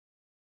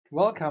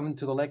Welcome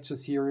to the lecture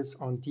series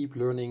on deep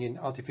learning in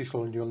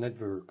artificial neural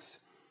networks.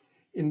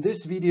 In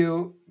this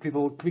video, we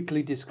will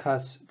quickly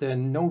discuss the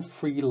no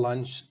free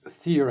lunch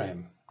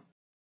theorem.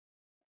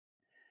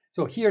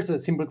 So here's a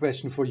simple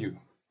question for you.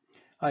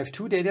 I have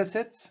two data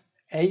sets,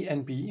 A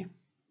and B.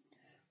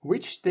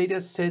 Which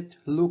data set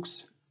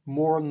looks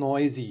more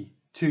noisy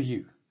to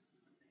you?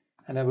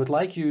 And I would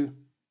like you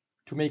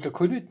to make a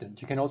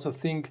commitment. You can also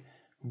think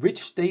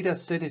which data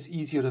set is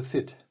easier to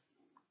fit.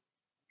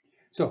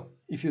 So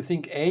if you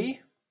think A,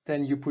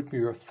 then you put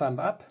your thumb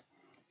up.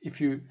 If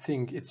you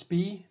think it's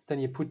B, then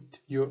you put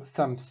your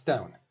thumbs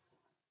down.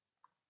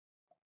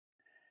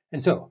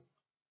 And so,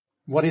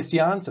 what is the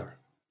answer?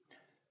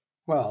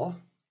 Well,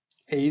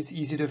 A is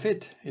easy to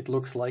fit. It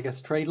looks like a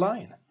straight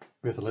line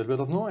with a little bit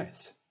of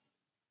noise.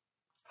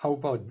 How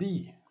about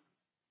B?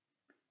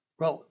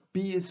 Well,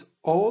 B is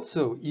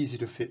also easy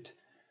to fit.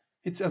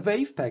 It's a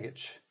wave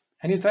package,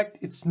 and in fact,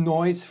 it's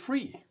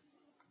noise-free.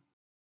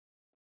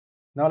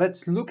 Now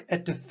let's look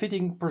at the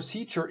fitting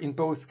procedure in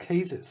both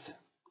cases.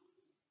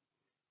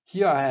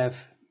 Here I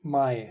have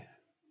my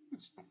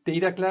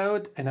data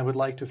cloud and I would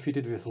like to fit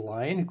it with a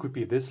line. It could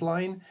be this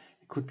line,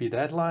 it could be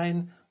that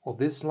line or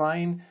this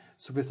line.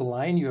 So with a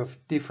line you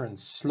have different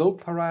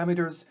slope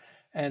parameters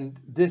and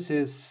this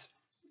is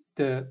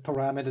the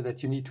parameter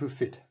that you need to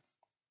fit.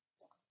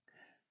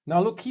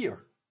 Now look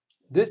here,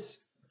 this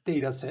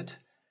data set,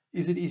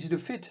 is it easy to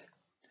fit?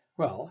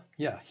 Well,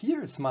 yeah,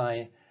 here's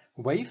my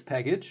wave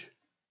package.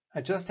 I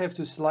just have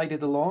to slide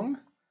it along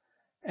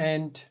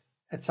and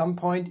at some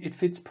point it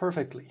fits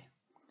perfectly.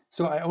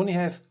 So I only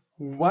have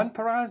one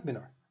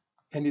parameter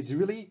and it's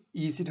really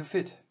easy to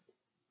fit.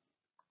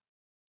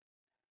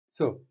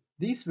 So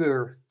these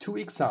were two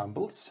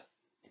examples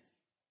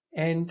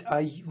and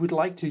I would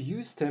like to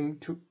use them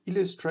to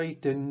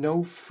illustrate the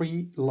no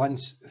free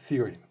lunch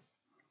theorem.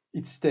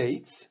 It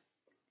states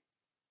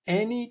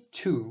any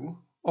two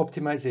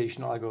optimization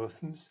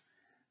algorithms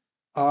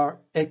are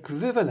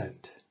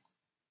equivalent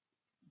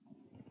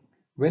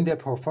when their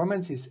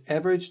performance is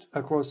averaged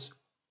across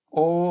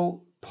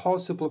all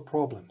possible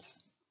problems.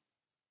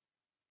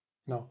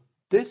 Now,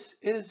 this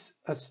is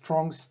a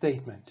strong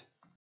statement.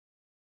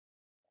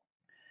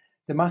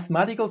 The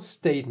mathematical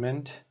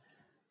statement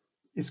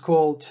is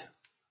called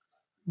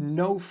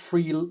no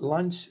free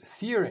lunch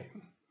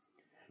theorem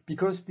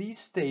because these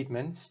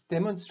statements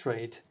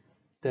demonstrate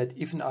that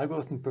if an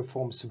algorithm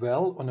performs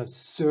well on a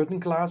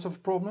certain class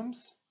of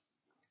problems,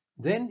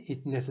 then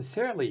it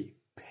necessarily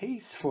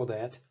pays for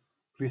that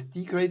with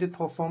degraded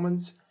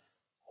performance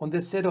on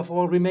the set of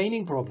all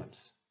remaining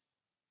problems.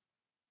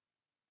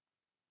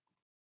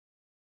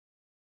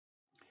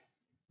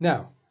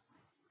 Now,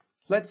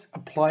 let's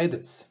apply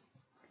this.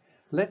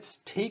 Let's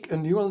take a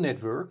neural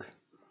network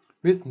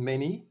with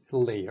many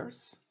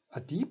layers,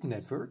 a deep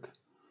network.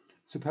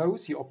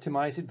 Suppose you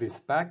optimize it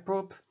with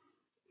backprop.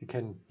 You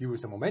can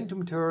use a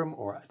momentum term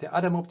or the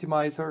Adam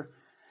optimizer.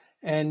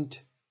 And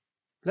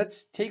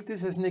let's take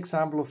this as an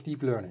example of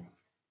deep learning.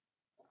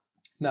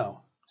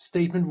 Now,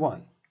 statement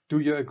one, do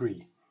you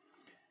agree?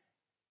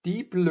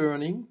 Deep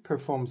learning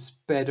performs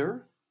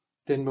better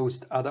than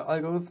most other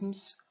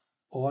algorithms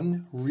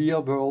on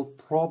real-world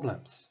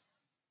problems.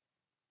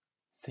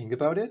 Think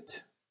about it.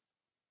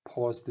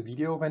 Pause the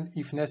video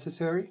if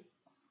necessary.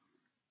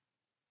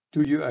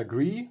 Do you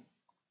agree?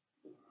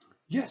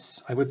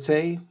 Yes, I would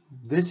say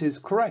this is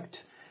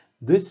correct.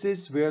 This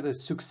is where the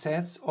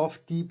success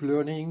of deep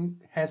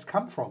learning has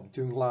come from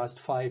during the last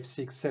 5,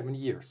 6, 7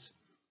 years.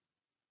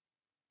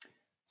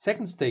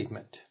 Second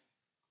statement.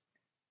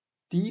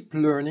 Deep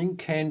learning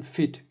can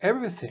fit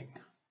everything.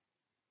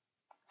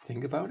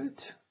 Think about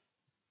it.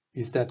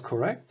 Is that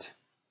correct?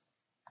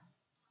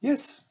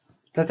 Yes,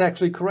 that's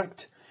actually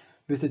correct.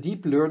 With the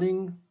deep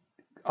learning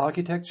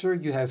architecture,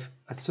 you have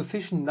a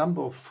sufficient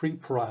number of free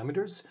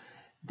parameters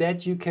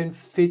that you can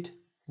fit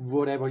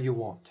whatever you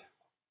want.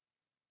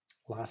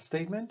 Last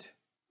statement.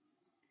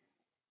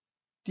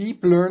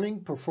 Deep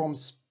learning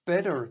performs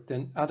better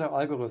than other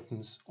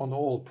algorithms on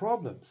all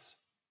problems.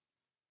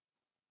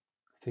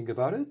 Think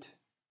about it.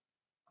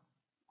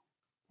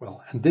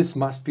 Well, and this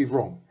must be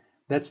wrong.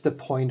 That's the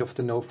point of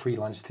the no free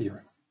lunch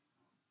theorem.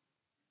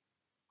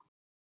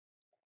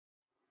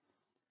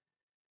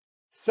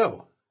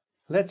 So,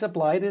 let's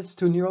apply this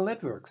to neural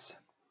networks.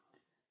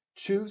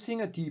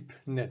 Choosing a deep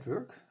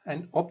network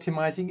and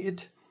optimizing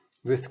it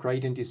with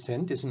gradient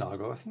descent is an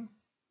algorithm.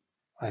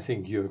 I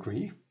think you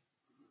agree.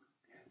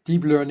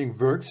 Deep learning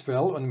works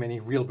well on many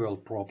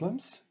real-world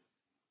problems.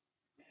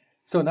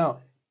 So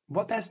now,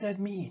 what does that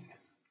mean?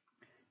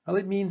 Well,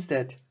 it means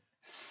that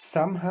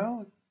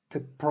somehow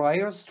the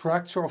prior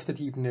structure of the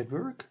deep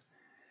network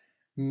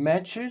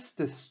matches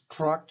the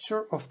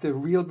structure of the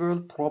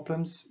real-world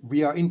problems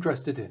we are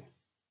interested in.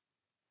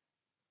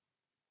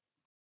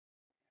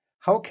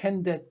 How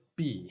can that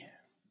be?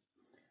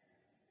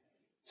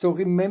 So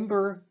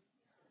remember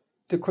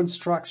the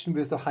construction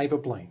with the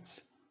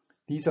hyperplanes.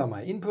 These are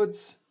my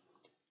inputs.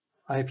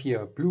 I have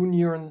here a blue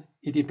neuron.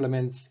 It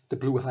implements the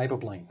blue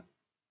hyperplane.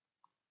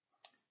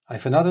 I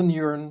have another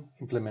neuron,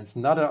 implements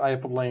another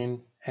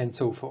hyperplane, and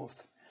so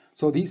forth.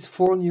 So these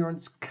 4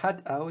 neurons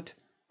cut out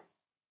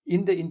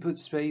in the input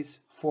space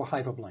 4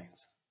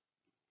 hyperplanes.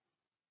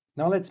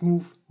 Now let's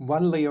move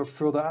one layer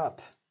further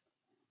up.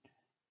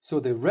 So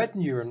the red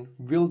neuron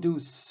will do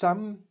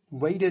some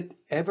weighted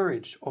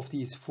average of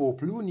these 4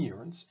 blue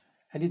neurons,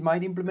 and it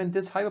might implement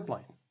this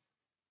hyperplane.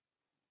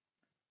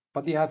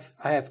 But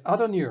I have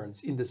other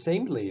neurons in the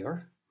same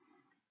layer,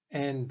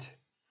 and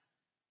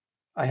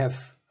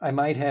I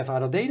might have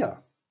other data.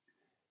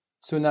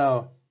 So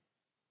now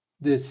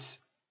this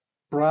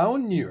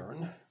brown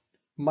neuron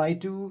might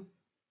do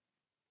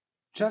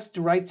just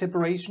the right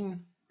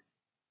separation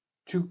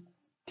to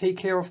take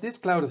care of this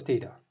cloud of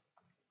data.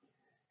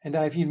 And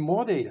I have even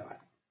more data.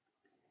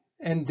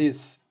 And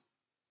this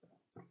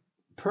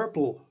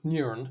purple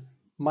neuron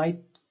might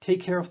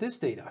take care of this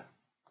data.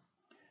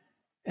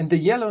 And the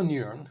yellow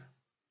neuron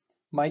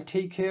might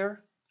take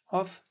care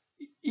of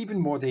even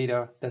more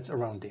data that's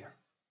around there.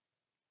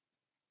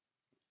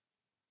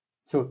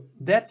 So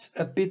that's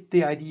a bit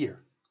the idea,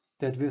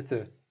 that with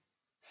a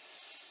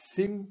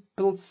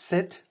simple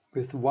set,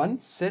 with one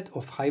set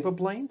of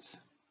hyperplanes,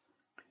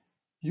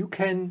 you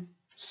can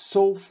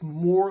solve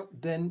more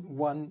than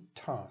one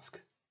task.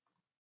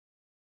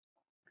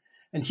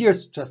 And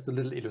here's just a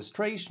little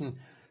illustration.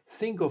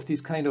 Think of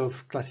these kind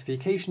of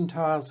classification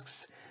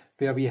tasks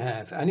where we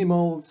have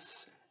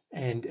animals,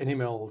 and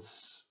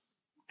animals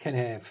can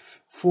have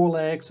 4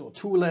 legs or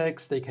 2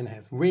 legs, they can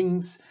have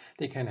wings,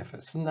 they can have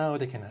a snout,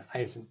 they can have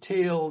eyes and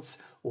tails,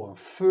 or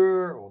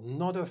fur or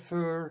not a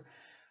fur.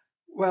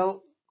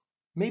 Well,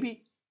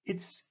 maybe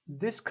it's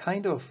this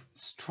kind of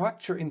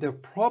structure in the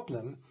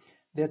problem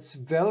that's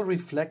well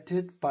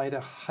reflected by the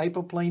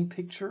hyperplane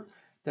picture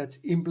that's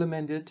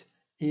implemented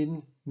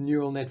in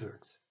neural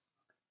networks.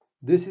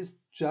 This is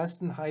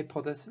just an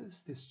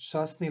hypothesis, this is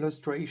just an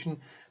illustration,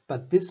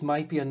 but this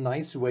might be a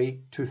nice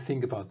way to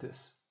think about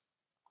this.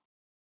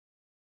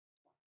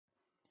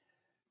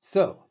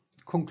 So,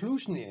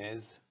 conclusion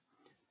is,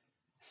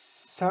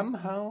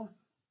 somehow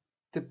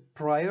the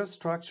prior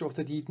structure of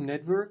the deep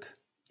network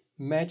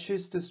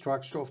matches the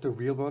structure of the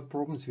real-world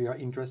problems we are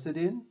interested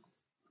in.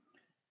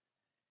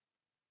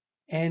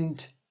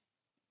 And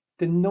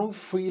the no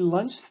free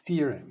lunch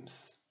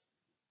theorems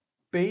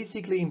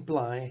basically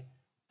imply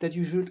that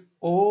you should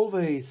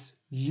always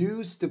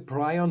use the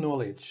prior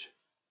knowledge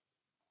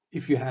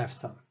if you have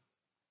some.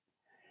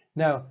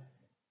 Now,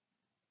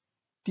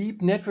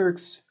 deep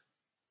networks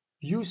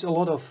use a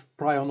lot of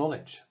prior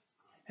knowledge.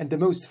 And the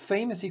most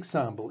famous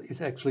example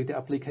is actually the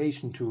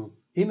application to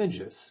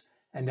images.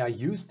 And I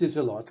use this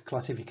a lot,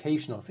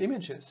 classification of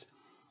images.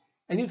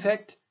 And in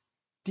fact,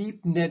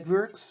 deep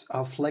networks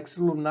are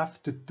flexible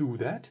enough to do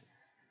that.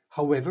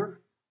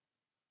 However,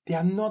 they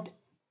are not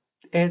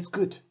as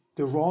good.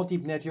 The raw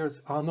deep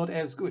networks are not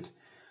as good.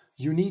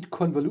 You need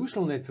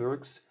convolutional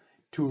networks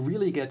to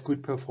really get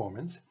good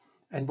performance.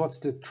 And what's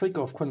the trick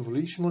of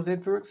convolutional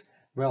networks?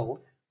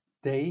 Well,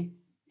 they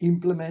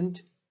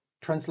implement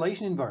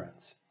translation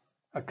invariance.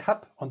 A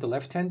cup on the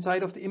left-hand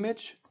side of the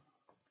image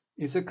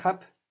is a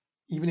cup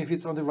even if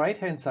it's on the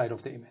right-hand side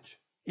of the image.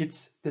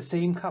 It's the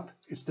same cup,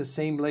 it's the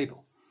same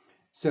label.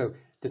 So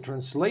the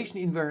translation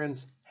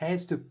invariance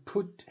has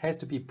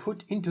to be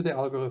put into the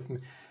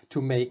algorithm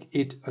to make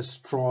it a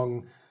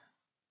strong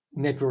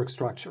network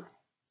structure.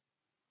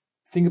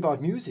 Think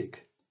about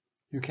music.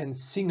 You can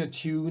sing a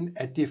tune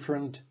at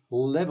different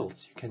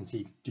levels. You can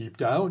sing deep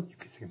down, you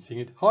can sing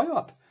it high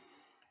up.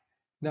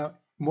 Now,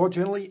 more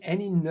generally,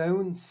 any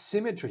known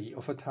symmetry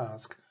of a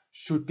task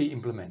should be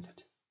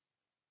implemented.